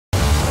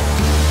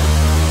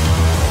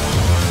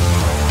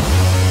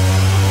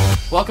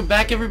Welcome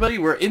back, everybody.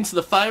 We're into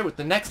the fire with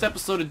the next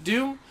episode of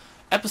Doom.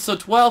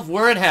 Episode 12,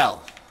 we're in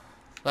hell.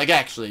 Like,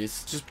 actually,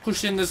 it's just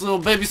push in this little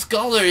baby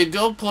skull. There you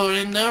go. Put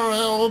it in there and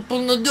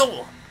open the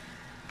door.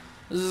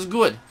 This is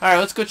good. Alright,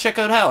 let's go check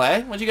out hell,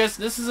 eh? What you guys...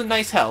 This is a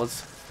nice hell.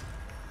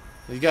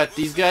 We got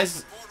these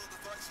guys.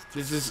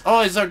 This is...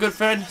 Oh, it's our good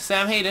friend,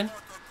 Sam Hayden.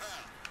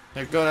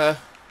 They're going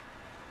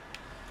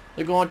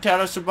to tell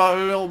us about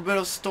a little bit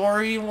of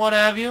story and what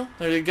have you.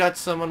 There you got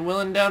someone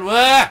willing down...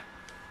 Ah!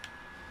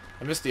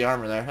 I missed the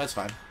armor there. That's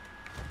fine.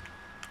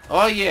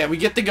 Oh yeah, we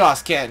get the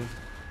Gauss Cannon.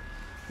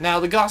 Now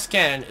the Gauss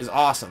Cannon is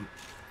awesome.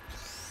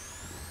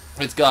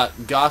 It's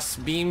got Gauss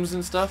beams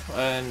and stuff,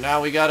 and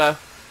now we gotta...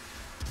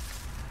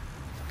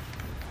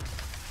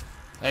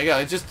 There you go.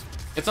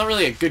 It's not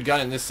really a good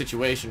gun in this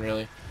situation,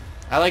 really.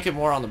 I like it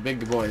more on the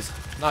big boys,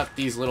 not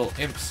these little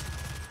imps.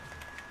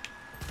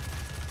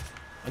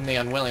 And the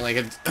unwilling, like,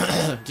 it's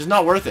just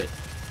not worth it.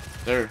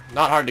 They're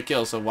not hard to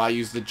kill, so why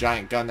use the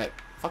giant gun that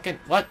fucking...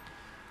 What?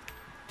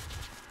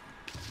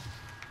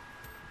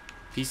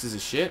 Pieces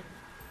of shit.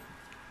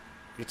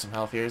 Get some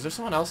health here. Is there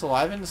someone else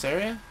alive in this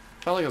area?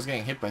 Felt like I was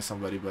getting hit by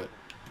somebody, but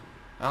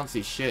I don't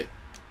see shit.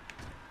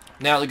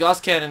 Now, the Gauss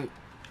Cannon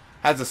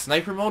has a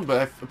sniper mode,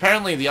 but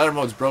apparently the other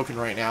mode's broken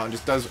right now and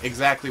just does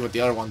exactly what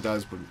the other one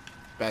does, but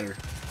better.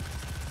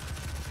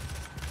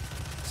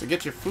 So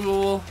get your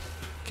fool,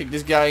 kick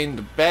this guy in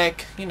the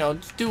back, you know,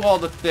 just do all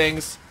the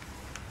things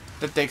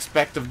that they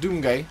expect of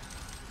Doom Guy.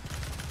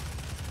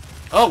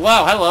 Oh,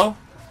 wow, hello.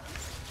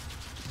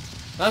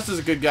 Now, this is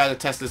a good guy to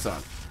test this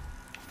on.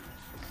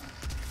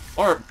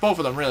 Or both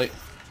of them, really.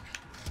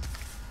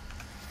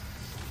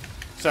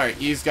 Sorry,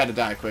 he's got to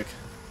die quick.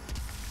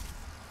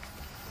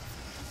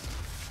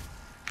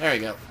 There we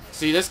go.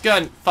 See, this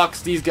gun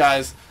fucks these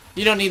guys.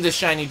 You don't need the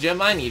shiny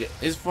gem. I need it.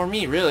 It's for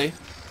me, really.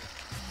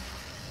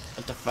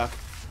 What the fuck?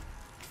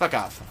 Fuck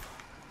off.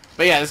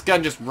 But yeah, this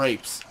gun just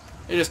rapes.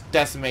 It just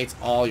decimates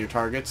all your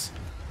targets.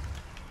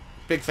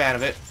 Big fan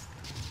of it.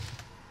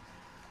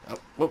 Oh,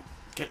 whoop.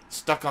 Get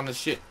stuck on this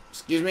shit.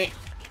 Excuse me.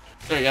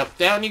 There you go.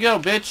 Down you go,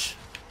 bitch.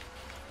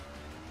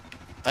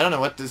 I don't know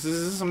what this is.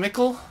 Is this a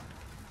Mickle?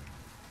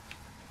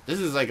 This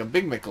is like a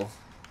big Mickle.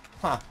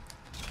 Huh.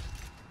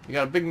 You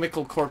got a big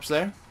Mickle corpse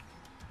there.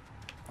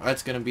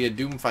 That's gonna be a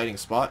Doom fighting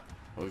spot.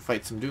 Where we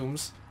fight some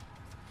Dooms.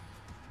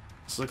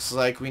 This looks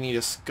like we need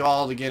a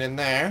skull to get in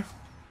there.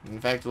 In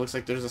fact, it looks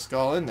like there's a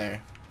skull in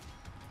there.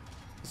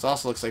 This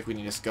also looks like we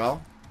need a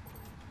skull.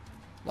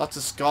 Lots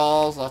of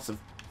skulls, lots of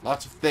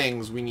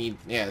things we need.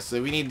 Yeah,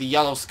 so we need the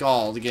yellow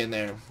skull to get in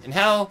there. In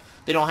hell,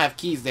 they don't have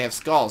keys, they have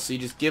skulls. So you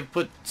just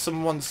put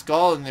someone's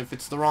skull, and if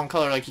it's the wrong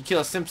color, like you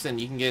kill a Simpson,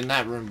 you can get in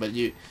that room, but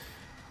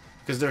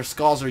because their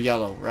skulls are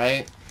yellow,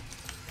 right?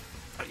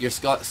 Your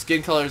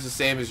skin color is the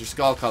same as your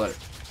skull color.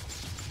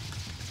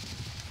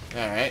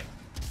 Alright.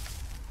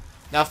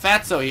 Now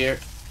Fatso here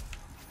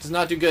does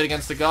not do good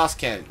against the Gauss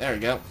Cannon. There we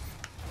go.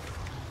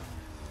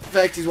 In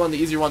fact, he's one of the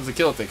easier ones to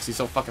kill because he's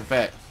so fucking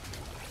fat.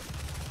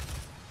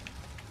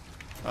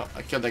 Oh,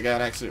 I killed that guy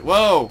on accident.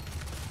 Whoa!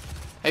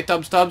 Hey,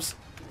 Tubbs.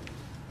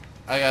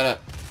 I gotta...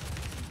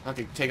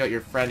 Okay, take out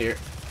your friend here.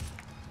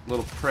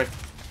 Little prick.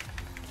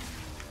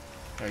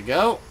 There we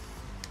go.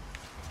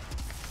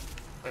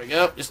 There we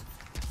go. Just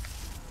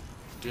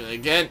do it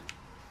again.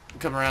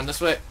 Come around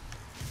this way.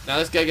 Now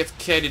this guy gets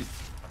kidded.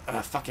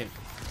 Fucking...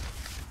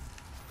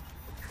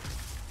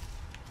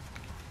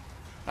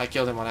 I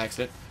killed him on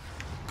accident.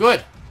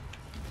 Good!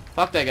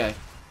 Fuck that guy.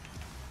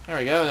 There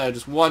we go. Now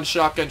just one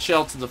shotgun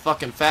shell to the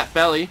fucking fat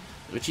belly.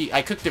 Which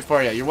I cooked it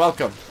for you. You're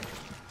welcome.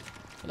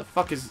 Where the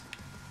fuck is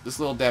this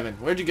little demon?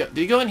 Where'd you go? Did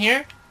you go in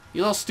here?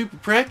 You little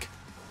stupid prick?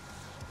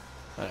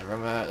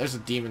 Whatever. There's a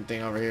demon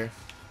thing over here.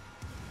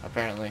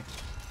 Apparently.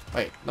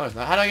 Wait. No, it's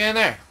not. How do I get in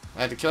there?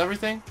 I had to kill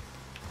everything?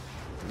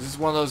 This is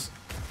one of those...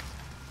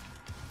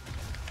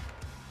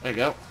 There you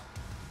go.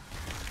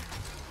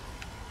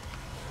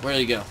 Where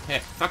did you go? Hey,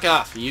 fuck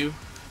off, you.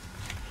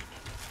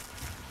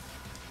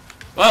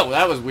 Whoa,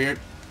 that was weird.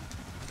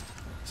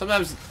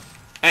 Sometimes...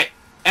 Hey!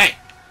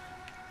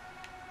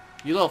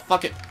 You little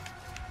fucking...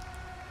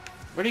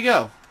 Where'd he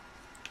go?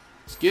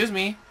 Excuse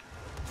me.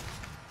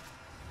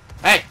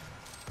 Hey!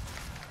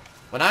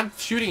 When I'm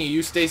shooting you,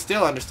 you stay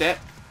still, understand?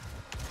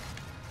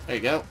 There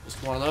you go.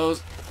 Just one of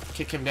those.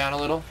 Kick him down a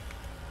little.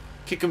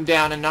 Kick him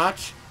down a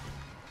notch.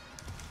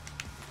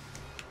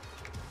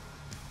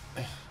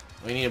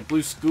 We need a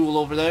blue school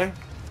over there.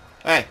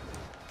 Hey!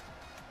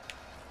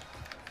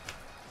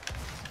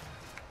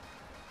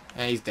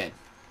 And he's dead.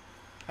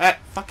 Alright,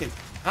 fucking...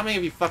 How many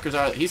of you fuckers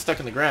are... He's stuck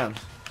in the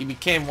ground. He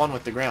became one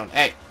with the ground.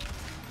 Hey!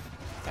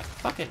 That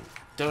fucking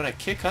donut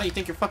kick, huh? You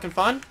think you're fucking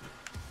fun?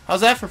 How's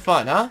that for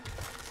fun, huh?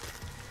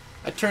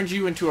 I turned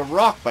you into a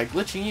rock by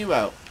glitching you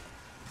out.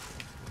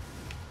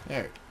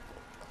 There.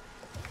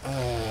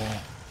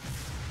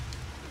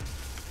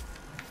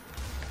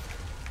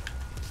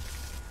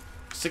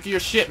 Sick of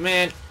your shit,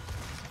 man.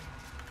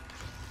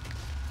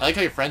 I like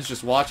how your friend's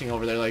just watching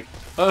over there like,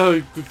 oh,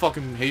 you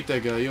fucking hate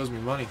that guy. He owes me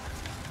money.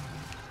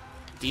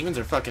 Demons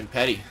are fucking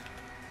petty.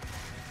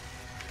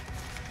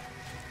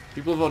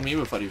 People have owed me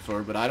with Fuddy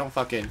before, but I don't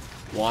fucking...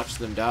 Watch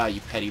them die,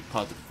 you petty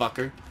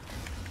motherfucker.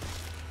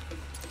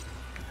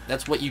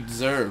 That's what you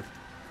deserve.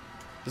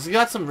 This has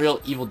got some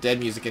real Evil Dead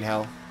music in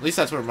hell. At least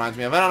that's what it reminds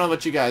me of. I don't know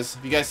about you guys.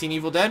 Have you guys seen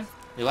Evil Dead?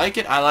 You like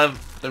it? I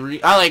love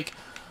I like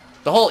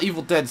the whole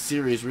Evil Dead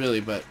series,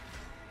 really, but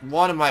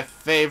one of my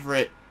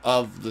favorite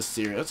of the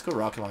series. Let's go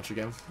rocket launcher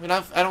again. I mean,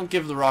 I don't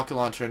give the rocket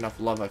launcher enough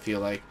love, I feel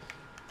like.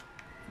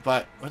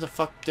 But where the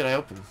fuck did I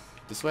open?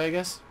 This way, I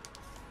guess?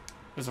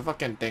 There's a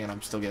fucking thing and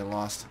I'm still getting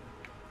lost.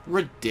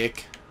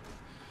 Ridic.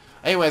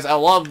 Anyways, I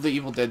love the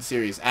Evil Dead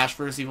series. Ash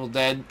vs. Evil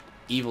Dead,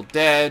 Evil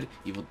Dead,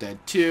 Evil Dead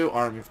 2,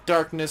 Army of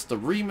Darkness, the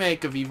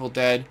remake of Evil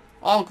Dead.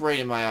 All great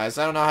in my eyes.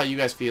 I don't know how you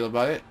guys feel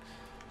about it.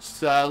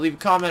 Just leave a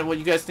comment what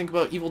you guys think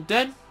about Evil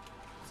Dead.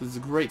 This is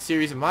a great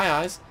series in my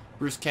eyes.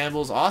 Bruce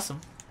Campbell's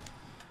awesome.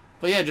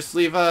 But yeah, just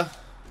leave a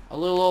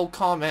little old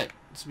comment.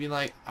 Just be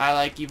like, I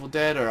like Evil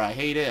Dead or I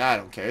hate it. I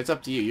don't care. It's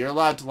up to you. You're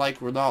allowed to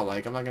like or not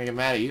like. I'm not going to get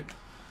mad at you.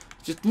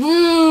 Just,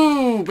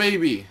 woo,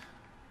 baby.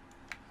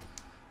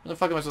 Where the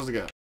fuck am I supposed to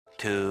go?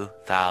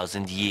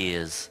 2,000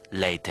 years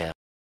later.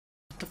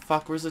 What the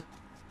fuck? Where's it?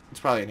 It's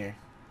probably in here.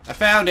 I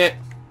found it!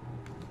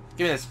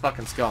 Give me this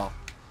fucking skull.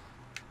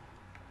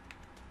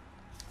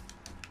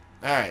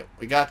 Alright,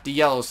 we got the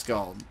yellow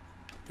skull.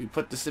 We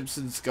put the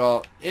Simpson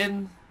skull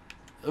in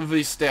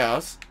the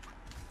stairs.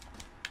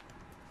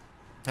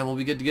 And we'll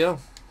be good to go.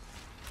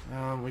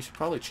 We should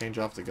probably change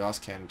off the Gauss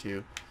cannon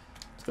too.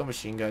 Let's go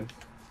machine gun.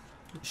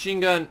 Machine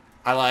gun,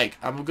 I like.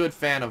 I'm a good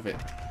fan of it.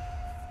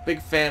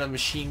 Big fan of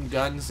machine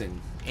guns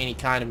and any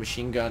kind of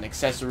machine gun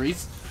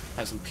accessories.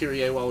 Have some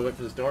Perrier while we wait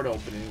for this door to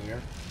open in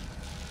here.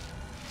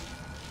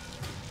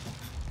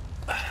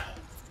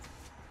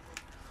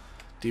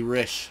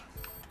 Derish.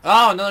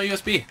 Oh, another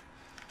USB.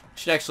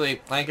 Should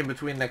actually, I think in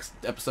between next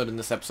episode and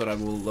this episode, I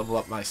will level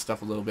up my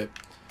stuff a little bit.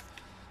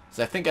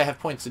 So I think I have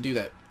points to do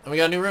that. And we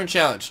got a new rune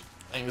challenge.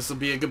 I think this will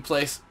be a good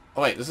place.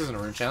 Oh wait, this isn't a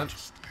rune challenge.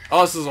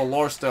 Oh, this is a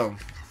lore stone.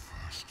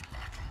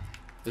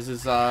 This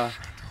is the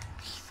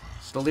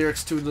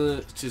lyrics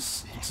to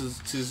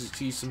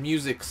some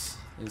musics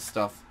and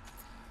stuff.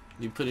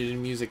 You put it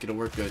in music, it'll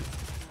work good.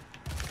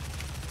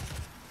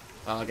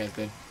 Oh, that guy's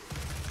dead.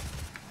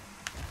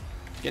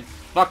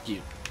 Fuck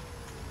you.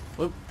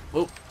 Whoop,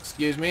 whoop,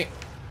 excuse me.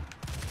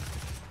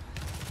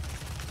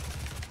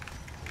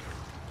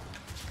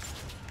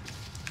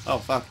 Oh,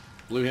 fuck.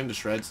 Blew him to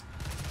shreds.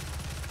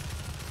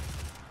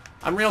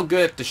 I'm real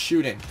good at the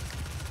shooting.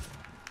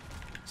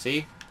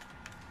 See?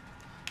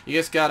 You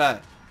just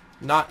gotta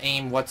not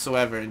aim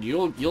whatsoever, and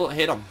you'll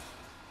hit them.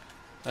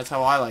 That's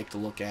how I like to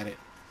look at it.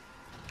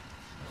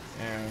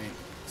 Alright.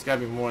 It's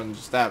gotta be more than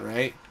just that,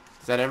 right?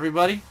 Is that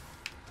everybody?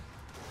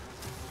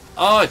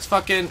 Oh, it's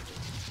fucking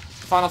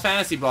Final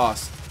Fantasy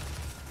boss.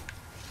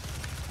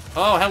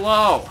 Oh,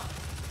 hello!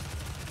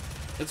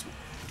 It's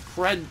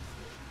Fred.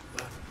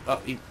 Oh,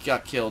 he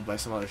got killed by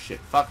some other shit.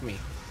 Fuck me. Do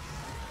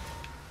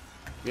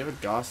we have a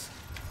Gauss?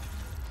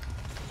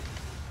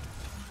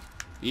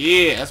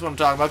 Yeah, that's what I'm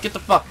talking about. Get the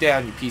fuck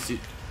down, you piece of...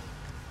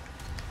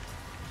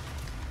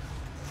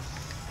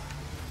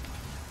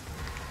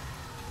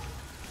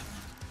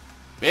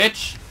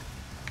 Bitch!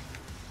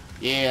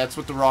 Yeah, that's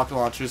what the rocket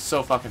launcher is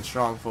so fucking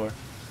strong for.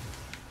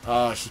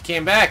 Oh, she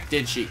came back,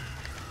 did she?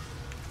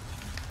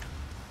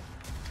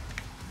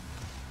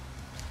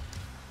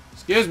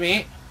 Excuse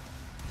me.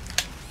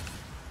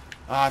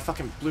 Oh, I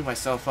fucking blew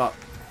myself up.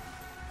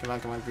 Come on,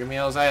 come on. Give me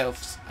those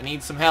healths. I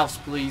need some healths,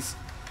 please.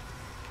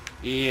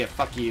 Yeah,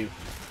 fuck you.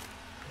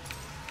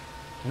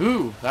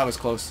 Ooh, that was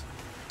close.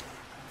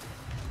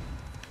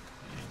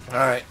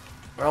 Alright.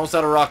 We're almost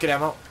out of rocket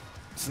ammo.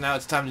 So now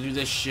it's time to do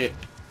this shit.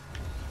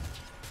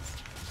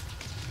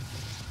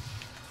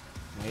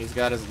 He's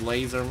got his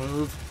laser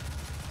move.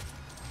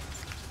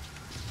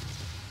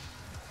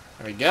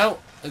 There we go.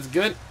 That's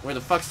good. Where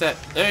the fuck's that?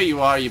 There you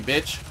are, you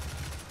bitch.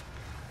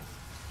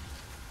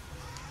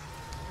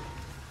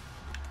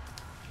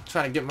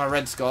 Trying to get my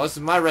red skull. This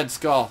is my red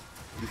skull,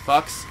 you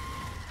fucks.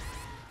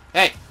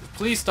 Hey,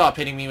 please stop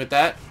hitting me with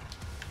that.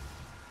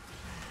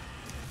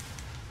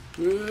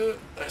 There's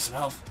some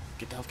health.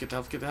 Get the health, get the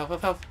health, get the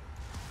health, health.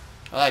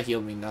 Oh, that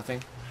healed me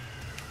nothing.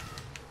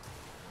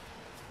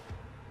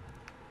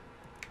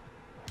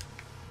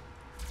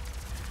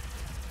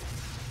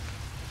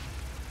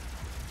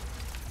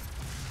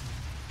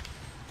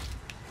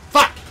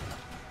 Fuck!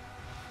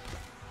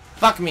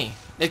 Fuck me.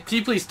 Can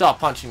you please stop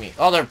punching me?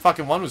 Oh, their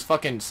fucking one was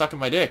fucking sucking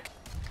my dick.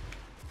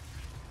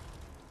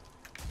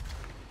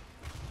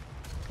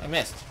 I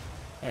missed.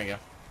 There you go.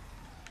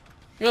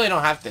 You really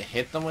don't have to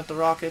hit them with the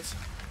rockets.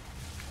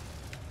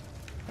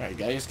 There you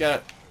go. You just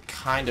gotta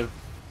kind of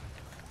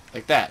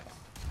like that.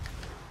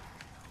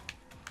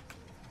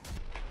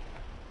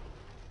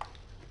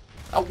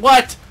 Oh,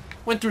 what?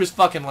 Went through his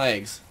fucking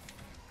legs.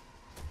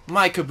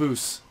 My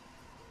caboose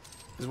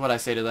is what I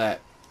say to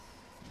that.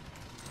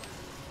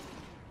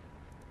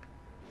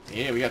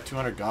 Yeah, we got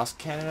 200 Gauss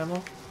cannon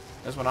ammo.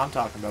 That's what I'm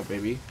talking about,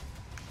 baby.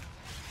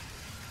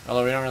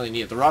 Although we don't really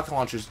need it. The rocket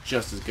launcher is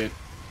just as good.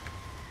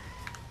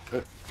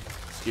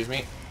 Excuse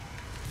me.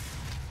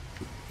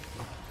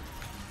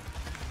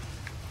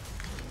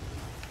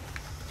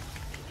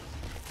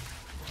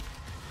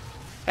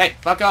 Hey,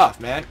 fuck off,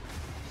 man.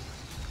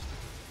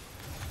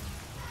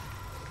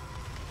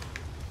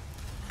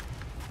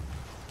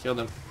 Killed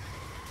him.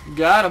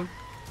 Got him.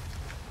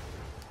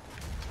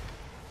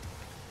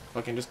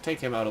 Fucking just take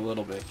him out a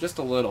little bit. Just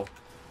a little.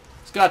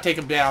 Just gotta take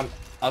him down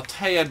a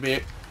tad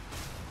bit.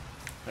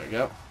 There you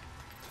go. Where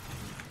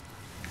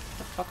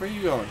the fuck are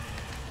you going?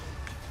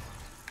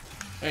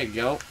 There you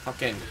go.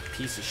 Fucking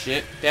piece of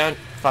shit. Down.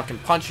 Fucking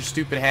punch your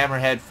stupid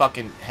hammerhead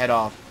fucking head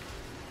off.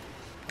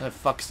 Where the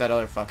fuck's that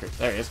other fucker?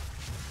 There he is.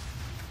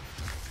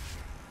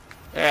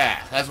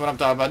 Yeah, that's what I'm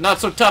talking about. Not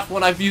so tough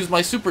when I've used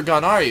my super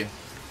gun, are you?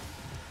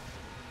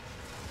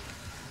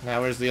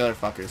 Now where's the other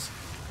fuckers?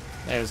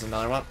 There's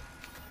another one.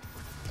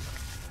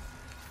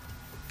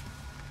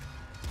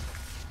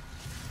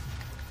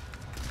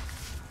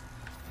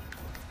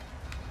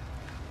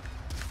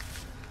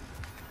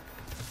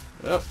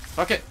 Oh,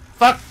 fuck it.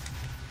 Fuck!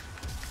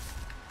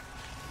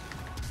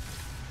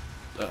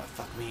 Oh,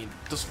 fuck me.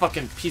 Those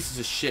fucking pieces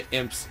of shit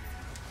imps.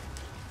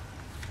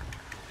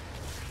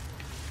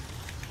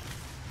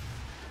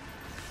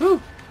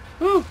 Woo!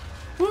 Woo!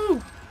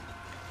 Woo!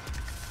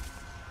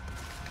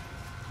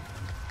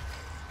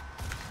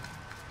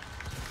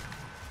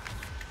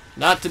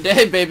 Not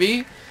today,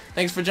 baby!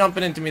 Thanks for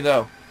jumping into me,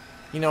 though.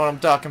 You know what I'm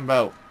talking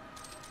about.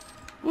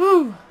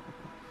 Woo!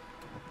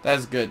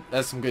 That's good.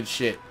 That's some good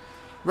shit.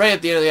 Right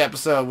at the end of the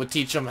episode, we'll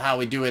teach them how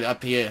we do it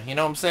up here. You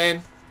know what I'm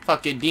saying?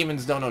 Fucking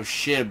demons don't know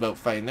shit about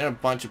fighting. They're a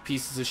bunch of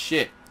pieces of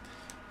shit.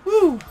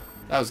 Woo!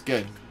 That was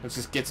good. Let's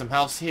just get some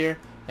health here.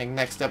 I think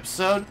next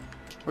episode,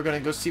 we're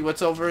gonna go see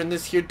what's over in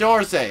this here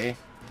doors, eh?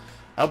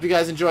 I hope you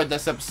guys enjoyed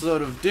this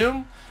episode of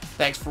Doom.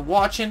 Thanks for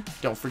watching.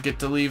 Don't forget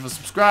to leave a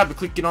subscribe by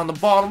clicking on the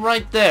bottom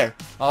right there.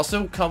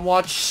 Also, come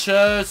watch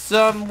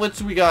some.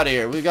 What's we got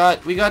here? We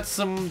got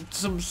some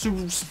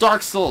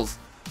Dark Souls.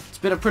 It's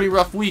been a pretty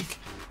rough week,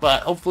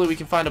 but hopefully we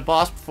can find a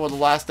boss before the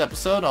last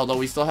episode. Although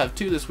we still have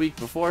 2 this week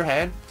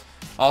beforehand.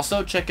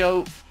 Also, check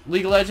out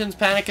League of Legends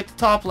Panic at the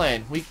Top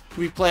Lane.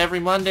 We play every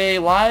Monday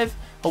live.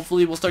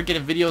 Hopefully we'll start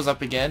getting videos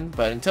up again.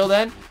 But until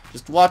then,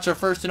 just watch our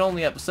first and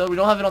only episode. We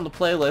don't have it on the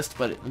playlist,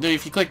 but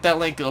if you click that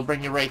link, it'll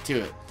bring you right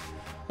to it.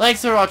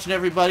 Thanks for watching,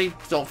 everybody.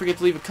 Don't forget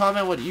to leave a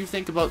comment what you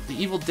think about the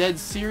Evil Dead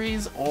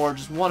series, or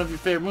just one of your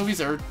favorite movies,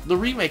 or the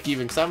remake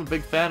even, because I'm a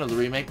big fan of the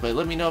remake, but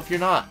let me know if you're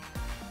not.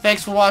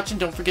 Thanks for watching.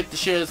 Don't forget to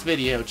share this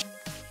video.